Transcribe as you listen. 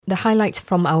The highlight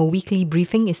from our weekly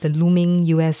briefing is the looming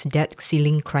US debt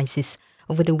ceiling crisis.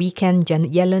 Over the weekend,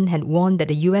 Janet Yellen had warned that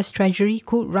the US Treasury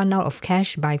could run out of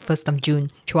cash by 1st of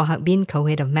June. Chua Hak,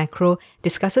 co-head of macro,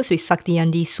 discusses with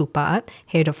Saktiandi Supaat,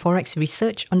 head of Forex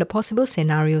Research, on the possible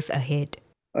scenarios ahead.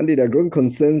 Andy, there are growing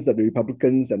concerns that the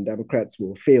Republicans and Democrats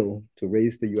will fail to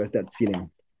raise the US debt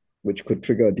ceiling, which could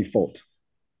trigger a default.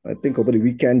 I think over the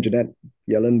weekend, Janet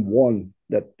Yellen warned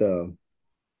that the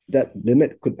debt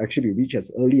limit could actually be reached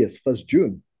as early as 1st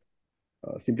June,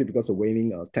 simply because of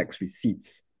waning tax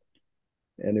receipts.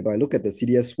 And if I look at the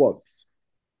CDS swaps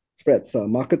spreads,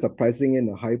 markets are pricing in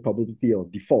a high probability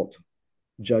of default,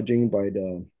 judging by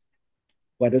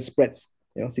the spreads,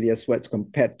 CDS spreads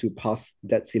compared to past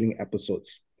debt ceiling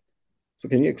episodes. So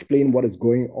can you explain what is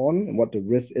going on and what the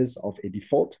risk is of a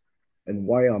default, and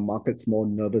why are markets more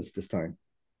nervous this time?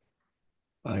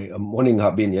 Hi, morning,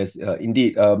 Harbin. Yes,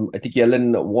 indeed. I think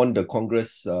Yellen warned the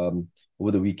Congress over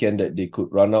the weekend that they could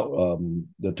run out,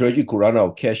 the Treasury could run out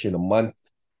of cash in a month,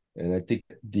 and I think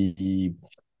they'll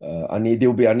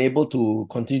be unable to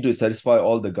continue to satisfy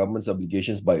all the government's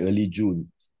obligations by early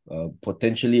June,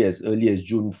 potentially as early as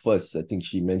June 1st. I think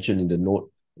she mentioned in the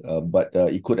note, but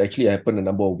it could actually happen a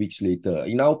number of weeks later.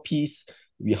 In our piece,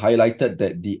 we highlighted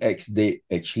that the X date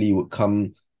actually would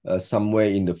come somewhere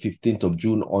in the 15th of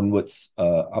June onwards,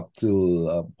 up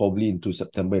till probably into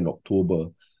September and October.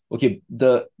 Okay,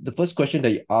 the first question that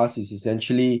you asked is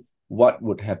essentially what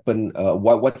would happen,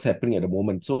 what's happening at the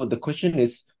moment. So the question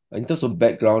is, in terms of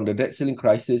background, the debt ceiling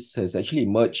crisis has actually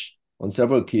emerged on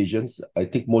several occasions. I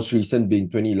think most recent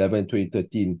being 2011,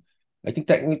 2013. I think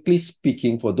technically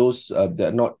speaking, for those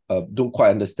that don't quite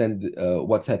understand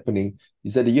what's happening,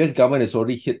 is that the US government has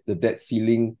already hit the debt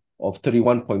ceiling of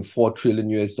 31.4 trillion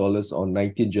US dollars on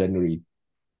 19 January,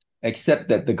 except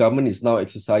that the government is now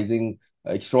exercising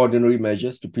extraordinary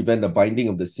measures to prevent the binding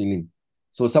of the ceiling.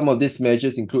 So some of these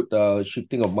measures include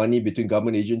shifting of money between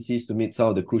government agencies to meet some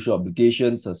of the crucial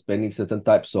obligations, suspending certain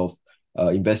types of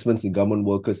investments in government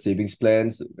workers' savings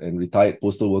plans and retired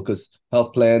postal workers'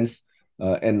 health plans,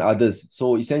 and others.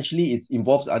 So essentially, it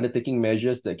involves undertaking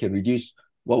measures that can reduce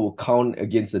what will count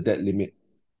against the debt limit.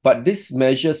 But these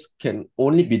measures can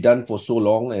only be done for so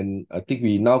long, and I think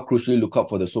we now crucially look out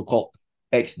for the so-called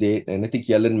X date, and I think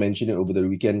Yellen mentioned it over the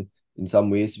weekend in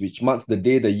some ways, which marks the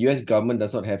day the US government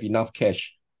does not have enough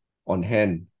cash on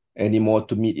hand anymore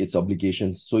to meet its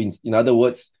obligations. So in other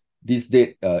words, this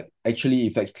date actually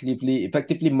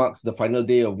effectively marks the final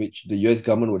day of which the US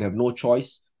government would have no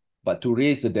choice but to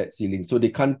raise the debt ceiling. So they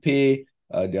can't pay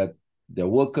their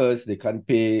workers, they can't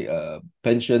pay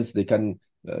pensions, they can't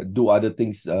do other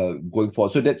things going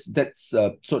forward. So that's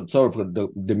sort of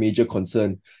the major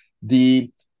concern.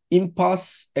 The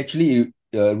impasse actually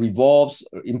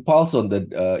impasse on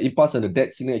the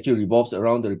debt ceiling actually revolves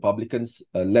around the Republicans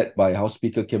led by House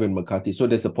Speaker Kevin McCarthy. So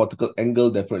there's a political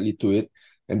angle definitely to it,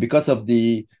 and because of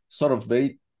the sort of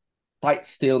very tight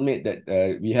stalemate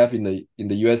that we have in the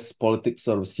US politics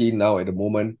sort of scene now at the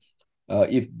moment,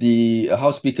 if the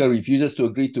House Speaker refuses to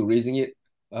agree to raising it,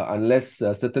 unless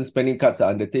certain spending cuts are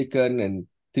undertaken and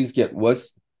things get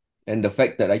worse, and the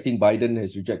fact that I think Biden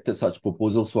has rejected such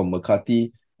proposals from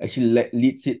McCarthy actually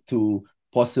leads it to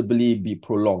possibly be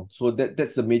prolonged. So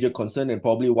that's a major concern, and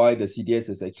probably why the CDS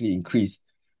has actually increased.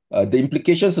 The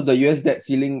implications of the US debt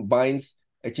ceiling binds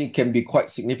actually can be quite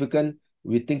significant.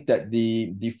 We think that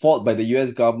the default by the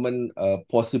US government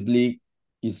possibly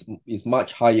is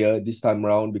much higher this time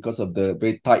around because of the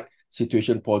very tight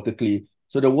situation politically.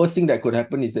 So the worst thing that could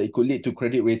happen is that it could lead to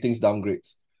credit ratings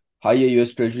downgrades, higher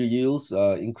US Treasury yields,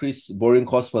 increased borrowing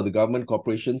costs for the government,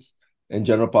 corporations, and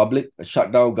general public,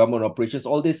 shut down government operations.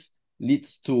 All this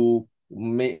leads to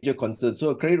major concerns.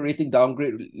 So a credit rating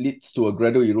downgrade leads to a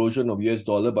gradual erosion of US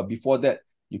dollar, but before that,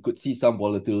 you could see some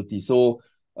volatility. So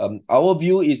our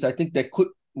view is, I think there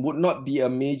would not be a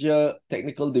major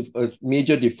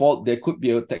major default. There could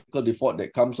be a technical default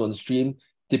that comes on stream.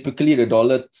 Typically, the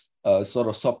dollar sort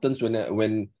of softens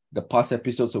when the past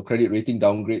episodes of credit rating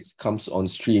downgrades comes on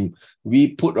stream.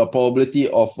 We put a probability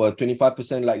of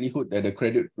 25% likelihood that the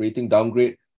credit rating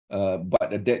downgrade, but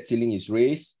the debt ceiling is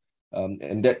raised,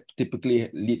 and that typically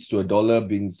leads to a dollar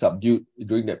being subdued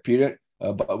during that period.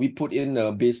 But we put in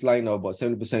a baseline of about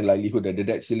 70% likelihood that the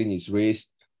debt ceiling is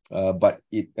raised, but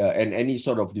and any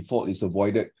sort of default is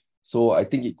avoided. So I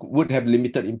think it would have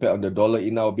limited impact on the dollar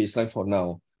in our baseline for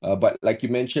now. But like you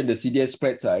mentioned, the CDS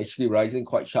spreads are actually rising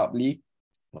quite sharply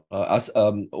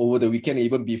over the weekend,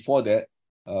 even before that.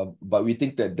 But we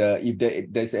think that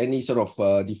if there's any sort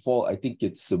of default, I think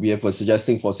we have a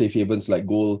suggesting for safe havens like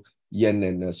gold, yen,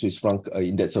 and Swiss franc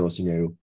in that sort of scenario.